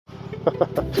I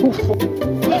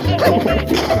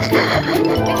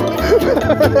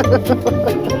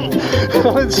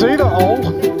didn't see that hole.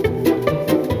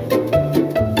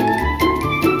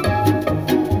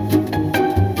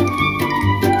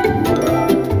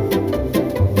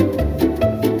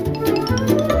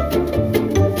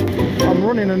 I'm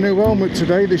running a new helmet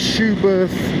today, the Schuberth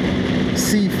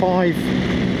C5,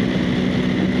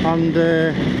 and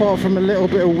apart from a little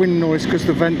bit of wind noise because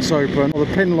the vent's open, the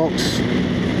pin lock's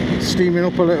steaming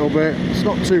up a little bit. It's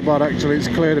not too bad actually, it's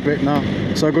cleared a bit now.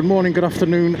 So good morning, good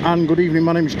afternoon and good evening.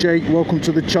 My name is Jake, welcome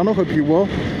to the channel, hope you're well.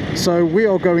 So we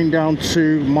are going down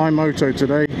to MyMoto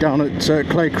today, down at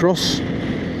Clay Cross.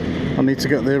 I need to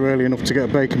get there early enough to get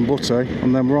a bacon butter,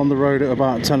 and then we're on the road at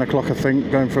about 10 o'clock I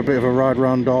think, going for a bit of a ride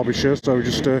around Derbyshire. So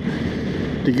just the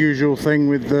usual thing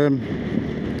with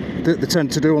that they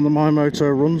tend to do on the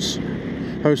MyMoto runs,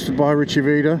 hosted by Richie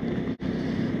Vida.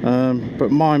 But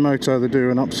MyMoto, they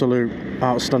do an absolute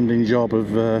outstanding job of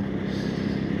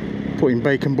putting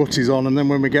bacon butties on, and then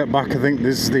when we get back I think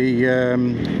there's the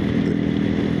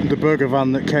burger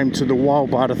van that came to the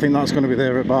Wildbad. I think that's going to be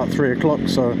there at about 3 o'clock,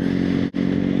 so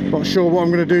not sure what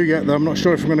I'm going to do yet though. I'm not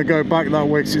sure if I'm going to go back that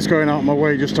way because it's going out my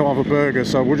way just to have a burger,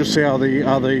 so we'll just see how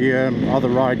the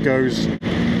ride goes.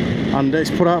 And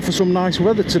it's put out for some nice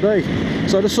weather today,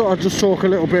 so I just thought I'd just talk a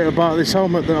little bit about this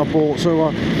helmet that I bought. So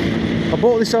I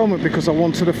bought this helmet because I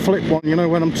wanted a flip one, you know,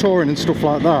 when I'm touring and stuff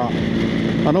like that.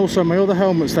 And also my other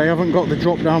helmets, they haven't got the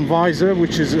drop down visor,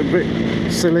 which is a bit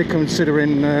silly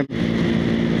considering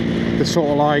the sort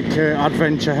of like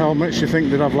adventure helmets. You think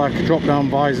they'd have like a drop down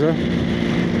visor,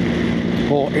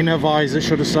 or inner visor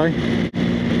should I say.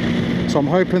 So I'm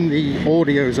hoping the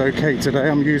audio's okay today.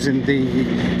 I'm using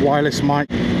the wireless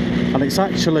mic, and it's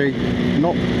actually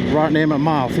not right near my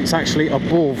mouth, it's actually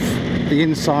above the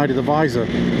inside of the visor.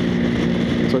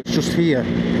 So it's just here,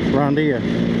 around here.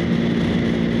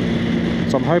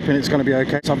 So I'm hoping it's going to be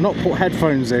okay. So I've not put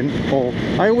headphones in, or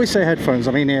I always say headphones,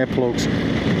 I mean earplugs.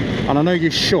 And I know you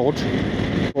should,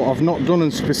 but I've not done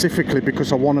them specifically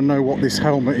because I want to know what this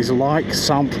helmet is like,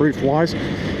 soundproof wise.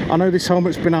 I know this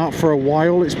helmet's been out for a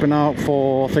while. It's been out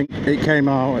for, I think it came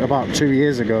out about 2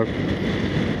 years ago.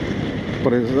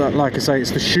 But like I say,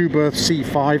 it's the Schuberth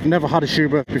C5. Never had a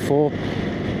Schuberth before.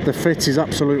 The fit is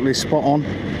absolutely spot on.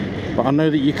 But I know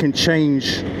that you can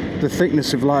change the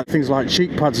thickness of like things like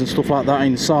cheek pads and stuff like that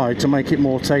inside to make it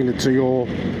more tailored to your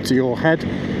head.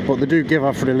 But they do give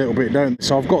after it a little bit, don't they?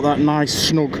 So I've got that nice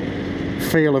snug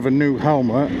feel of a new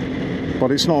helmet,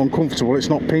 but it's not uncomfortable. It's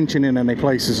not pinching in any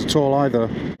places at all either.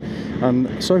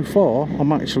 And so far,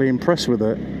 I'm actually impressed with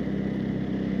it.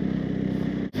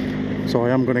 So I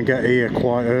am going to get here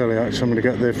quite early. Actually, I'm going to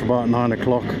get there for about 9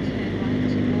 o'clock.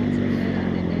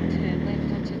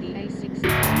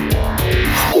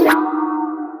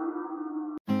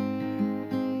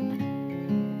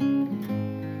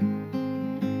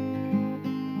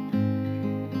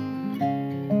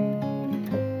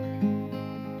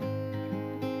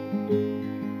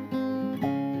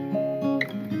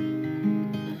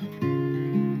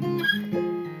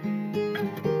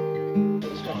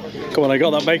 Come on, I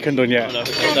got that bacon done yet?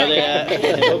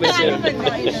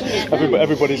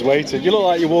 Everybody's waiting. You look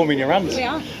like you're warming your hands. We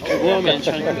are. Warming,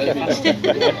 trying to go faster. You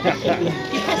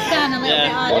press down a little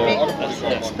bit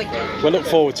harder. It's quicker. We look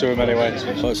forward to them anyway.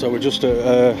 So we're just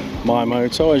at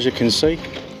MyMoto, as you can see.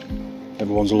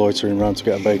 Everyone's loitering around to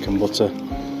get a bacon butter.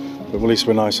 But at least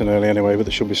we're nice and early anyway, but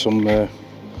there should be some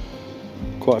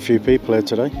quite a few people here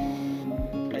today.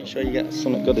 Make sure you get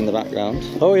something good in the background.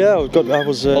 Oh yeah, I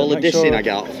was all the dissing I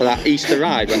got for that Easter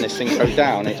ride when this thing goes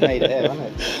down. It's made it here,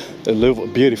 hasn't it? A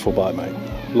beautiful bike, mate.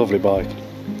 Lovely bike.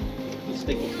 The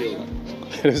stick will feel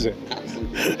that. Is it?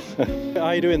 Absolutely. How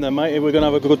are you doing then, mate? We're going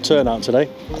to have a good turnout today.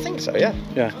 I think so, yeah.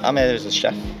 Yeah. I'm here as a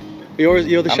chef. You're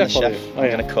the I'm chef, the are chef. you? I'm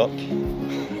going to cook.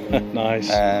 Nice.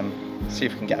 See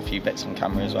if we can get a few bits on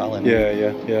camera as well. And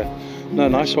Yeah. No,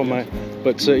 nice one, mate.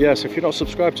 But yeah, so if you're not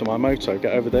subscribed to MyMoto,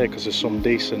 get over there because there's some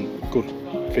decent, good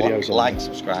videos on like,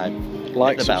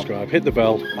 there. subscribe. Hit the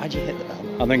bell. Why'd you hit the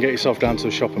bell? And then get yourself down to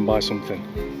the shop and buy something.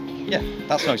 Yeah,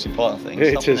 that's the most important thing.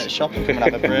 It Stopping is. at the shop and come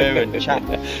and have a brew and chat.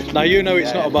 Now you know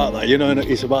it's not about that. You know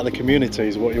it's about the community,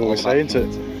 is what you always say, isn't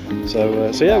it? So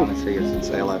yeah. See us and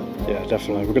say hello. Yeah,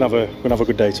 definitely. We're gonna have a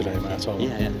good day today, mate.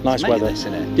 Yeah. Nice weather. This,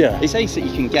 isn't it? Yeah. It's ace that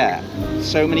you can get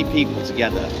so many people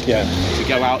together. Yeah. To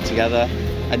go out together,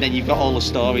 and then you've got all the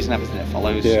stories and everything that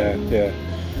follows. Yeah.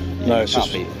 No, it's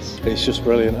just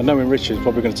brilliant. And knowing Richard's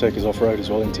probably going to take us off road as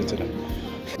well, isn't he, today?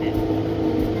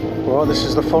 Right, this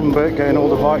is the fun bit, getting all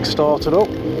the bikes started up.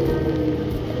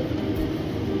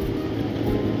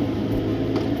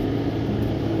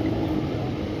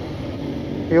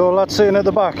 You all lads sitting at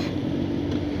the back?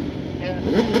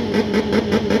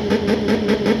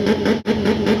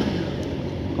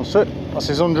 That's it. That's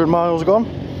his 100 miles gone.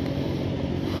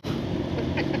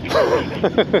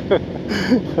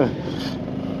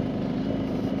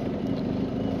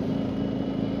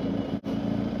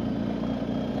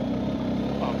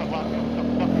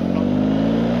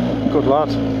 Good lad.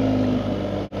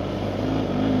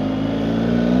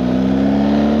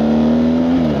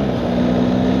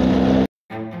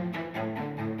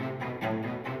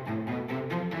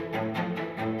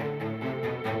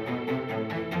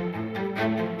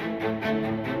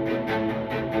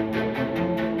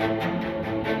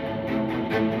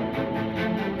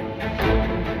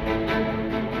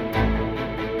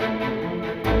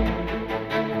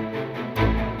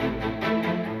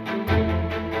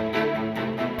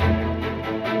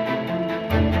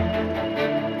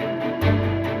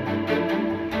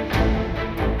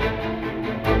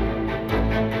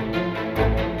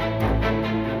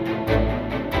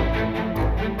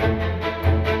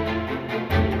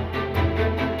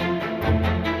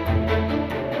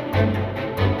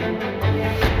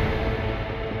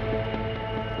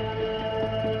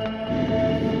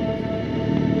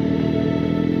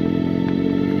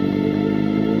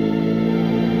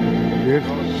 Yeah.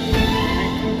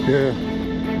 Yeah.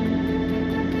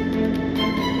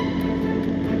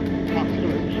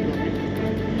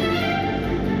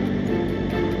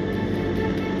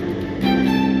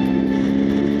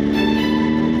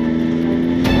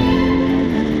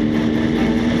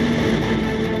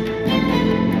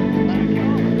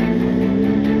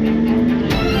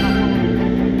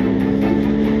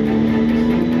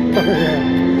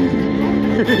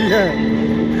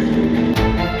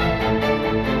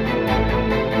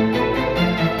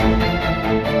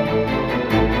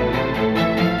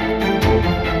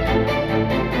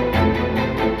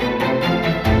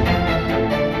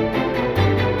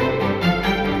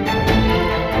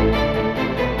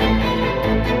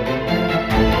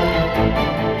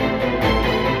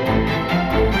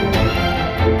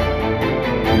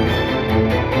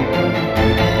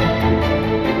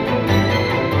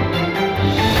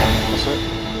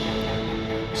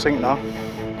 Sink now.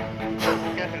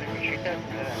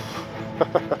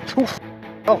 Oof.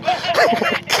 Oh.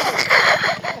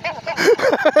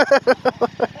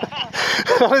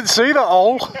 I didn't see that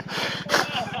hole.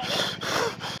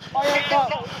 I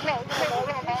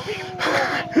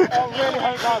really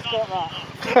hope that's got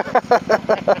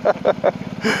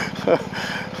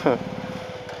that.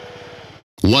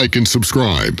 Like and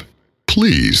subscribe,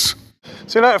 please.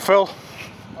 See you later, Phil.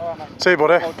 All right, mate. See you,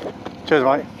 buddy. Cheers,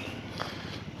 mate.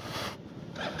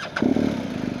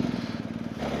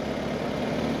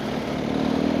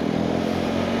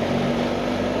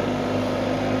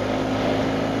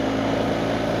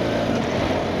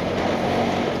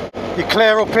 You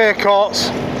clear up here, Courts.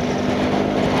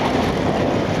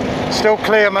 Still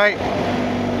clear, mate.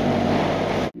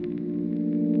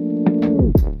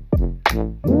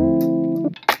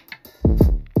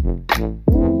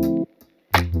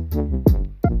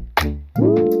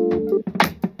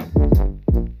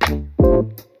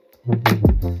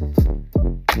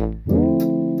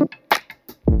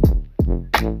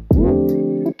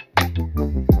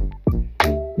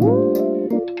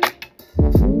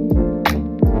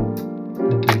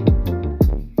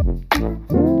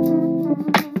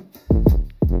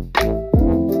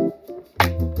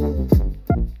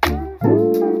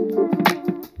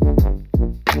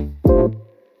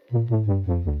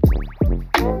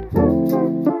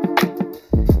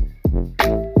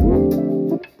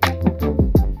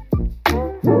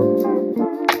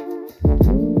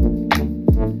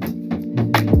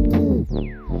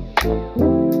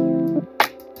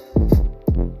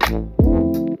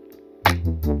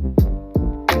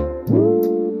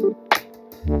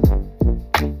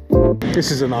 This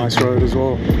is a nice road as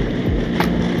well.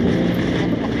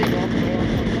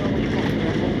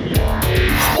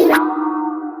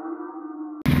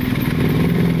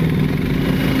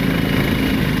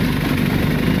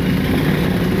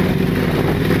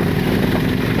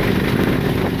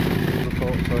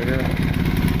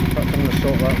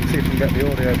 See if we can get the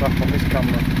audio back on this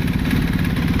camera.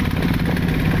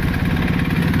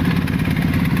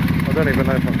 I don't even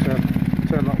know if I've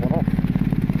turned that one off.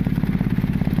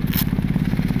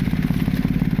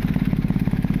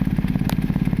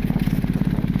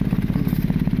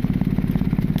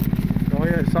 Oh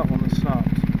yeah, it's that one that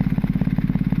snapped.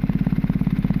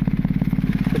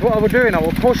 Because what I was doing, I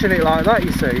was pushing it like that,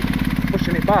 you see,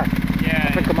 pushing it back. Yeah.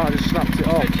 I think I might have just snapped it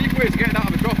off. It's a cheap way to get it out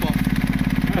of a drop off.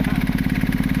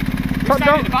 The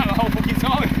back the whole fucking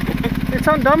time. It's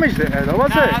undamaged it though,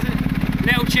 was it?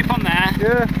 Little chip on there.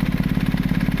 Yeah.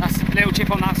 That's little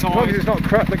chip on that As long as side. it's not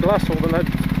cracked the glass or the lens,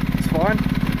 it's fine.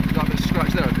 Got a bit of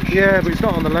scratch there, a bit. Yeah, but it's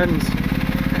not on the lens.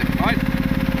 Right.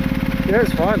 Yeah,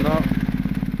 it's fine that.